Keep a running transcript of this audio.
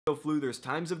flu, there's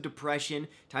times of depression,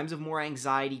 times of more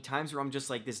anxiety, times where I'm just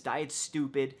like, this diet's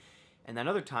stupid. And then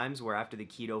other times where after the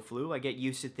keto flu, I get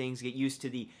used to things, get used to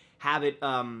the habit,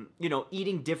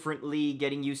 eating differently,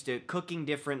 getting used to cooking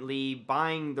differently,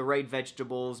 buying the right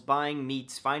vegetables, buying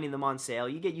meats, finding them on sale.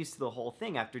 You get used to the whole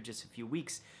thing after just a few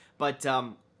weeks. But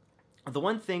the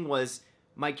one thing was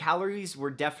my calories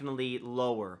were definitely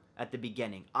lower at the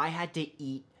beginning. I had to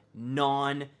eat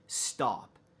non-stop.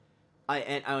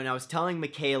 And I was telling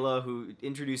Michaela, who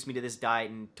introduced me to this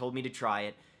diet and told me to try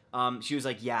it, she was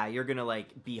like, yeah, you're gonna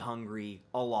like be hungry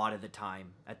a lot of the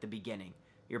time at the beginning.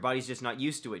 Your body's just not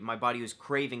used to it. My body was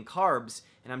craving carbs,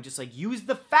 and I'm just like, use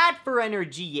the fat for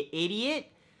energy, you idiot.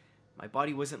 My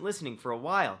body wasn't listening for a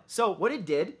while. So what it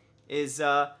did is,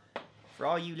 for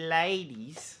all you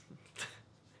ladies,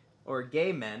 or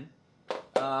gay men,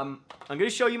 I'm gonna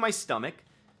show you my stomach.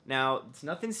 Now, it's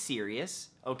nothing serious,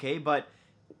 okay, but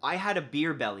I had a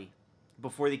beer belly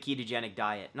before the ketogenic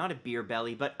diet. Not a beer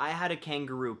belly, but I had a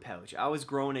kangaroo pouch. I was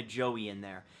growing a joey in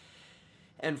there.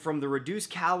 And from the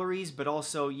reduced calories, but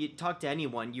also, you talk to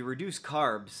anyone, you reduce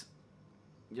carbs,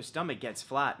 your stomach gets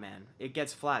flat, man. It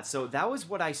gets flat. So that was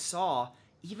what I saw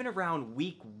even around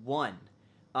week 1.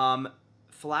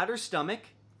 Flatter stomach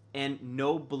and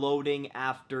no bloating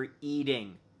after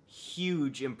eating.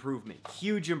 Huge improvement.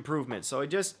 Huge improvement. So I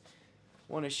just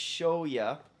want to show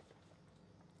you.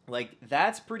 Like,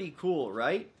 that's pretty cool,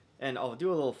 right? And I'll do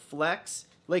a little flex.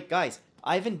 Like, guys,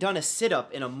 I haven't done a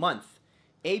sit-up in a month.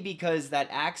 Because that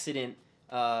accident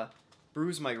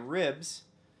bruised my ribs,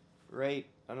 right?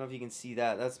 I don't know if you can see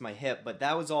that. That's my hip, but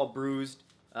that was all bruised.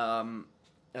 My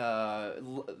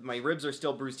ribs are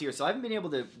still bruised here, so I haven't been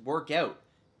able to work out.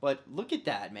 But look at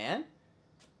that, man.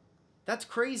 That's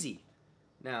crazy.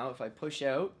 Now, if I push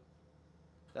out,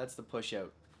 that's the push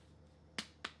out.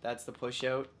 That's the push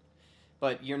out.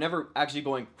 But you're never actually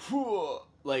going,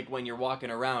 like when you're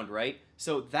walking around, right?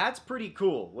 So that's pretty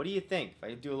cool. What do you think? If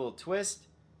I do a little twist,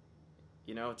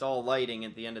 you know, it's all lighting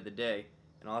at the end of the day.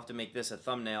 And I'll have to make this a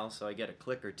thumbnail so I get a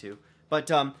click or two.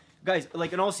 But, guys,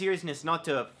 like in all seriousness, not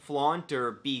to flaunt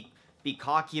or be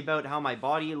cocky about how my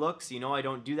body looks. You know, I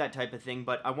don't do that type of thing.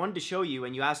 But I wanted to show you,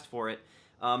 and you asked for it.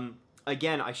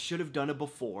 Again, I should have done a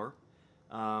before.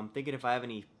 Thinking if I have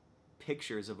any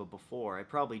pictures of a before. I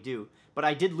probably do. But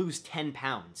I did lose 10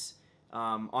 pounds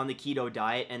on the keto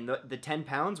diet. And the 10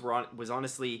 pounds was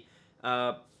honestly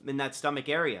in that stomach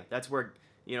area. That's where,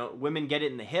 you know, women get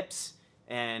it in the hips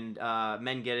and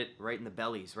men get it right in the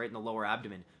bellies, right in the lower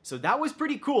abdomen. So that was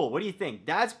pretty cool. What do you think?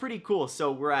 That's pretty cool.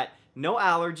 So we're at no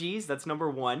allergies. That's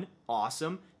number 1.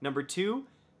 Awesome. Number 2,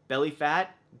 belly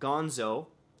fat, gonzo.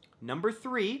 Number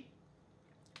 3,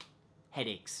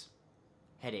 headaches.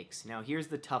 Headaches. Now, here's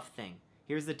the tough thing.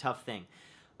 Here's the tough thing.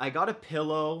 I got a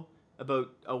pillow about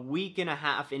a week and a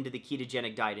half into the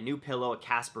ketogenic diet. A new pillow, a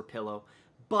Casper pillow.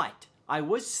 But I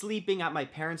was sleeping at my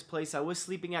parents' place. I was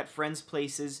sleeping at friends'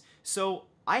 places. So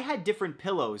I had different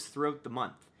pillows throughout the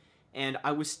month. And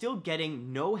I was still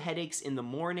getting no headaches in the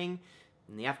morning,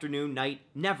 in the afternoon, night.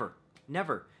 Never.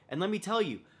 Never. And let me tell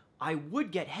you, I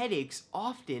would get headaches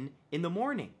often in the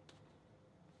morning.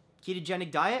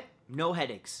 Ketogenic diet, no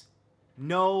headaches.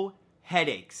 No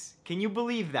headaches. Can you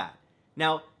believe that?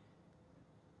 Now,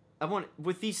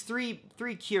 with these three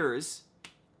cures,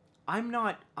 I'm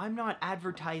not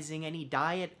advertising any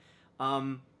diet.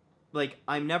 Like,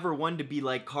 I'm never one to be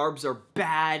like, carbs are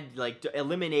bad, like to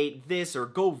eliminate this or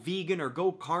go vegan or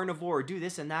go carnivore or do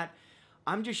this and that.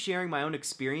 I'm just sharing my own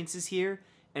experiences here.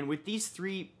 And with these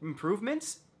 3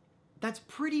 improvements, that's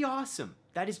pretty awesome.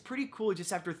 That is pretty cool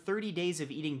just after 30 days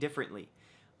of eating differently.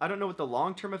 I don't know what the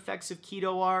long-term effects of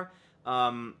keto are.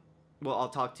 Well, I'll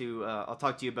talk to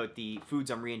you about the foods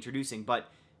I'm reintroducing, but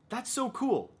that's so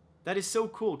cool. That is so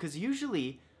cool because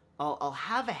usually I'll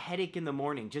have a headache in the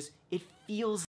morning. Just it feels